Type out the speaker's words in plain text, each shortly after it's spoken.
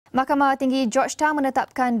Mahkamah Tinggi Georgetown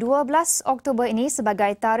menetapkan 12 Oktober ini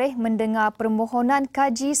sebagai tarikh mendengar permohonan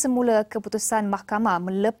kaji semula keputusan mahkamah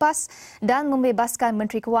melepas dan membebaskan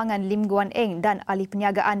Menteri Kewangan Lim Guan Eng dan ahli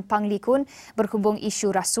perniagaan Phang Li Koon berhubung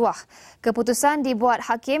isu rasuah. Keputusan dibuat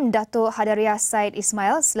Hakim Datuk Hadariah Said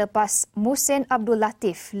Ismail selepas Muhsin Abdul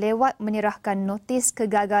Latif lewat menyerahkan notis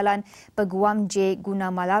kegagalan Peguam J.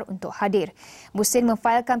 Gunamalar untuk hadir. Muhsin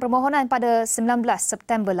memfailkan permohonan pada 19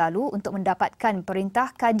 September lalu untuk mendapatkan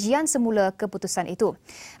perintah kajian semula keputusan itu.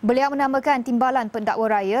 Beliau menamakan Timbalan Pendakwa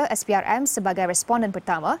Raya SPRM sebagai responden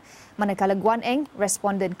pertama, manakala Guan Eng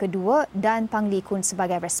responden kedua dan Phang Li Koon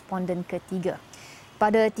sebagai responden ketiga.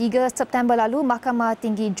 Pada 3 September lalu, Mahkamah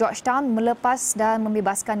Tinggi Georgetown melepas dan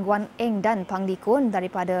membebaskan Guan Eng dan Phang Li Koon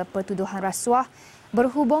daripada pertuduhan rasuah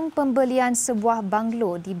berhubung pembelian sebuah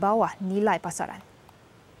banglo di bawah nilai pasaran.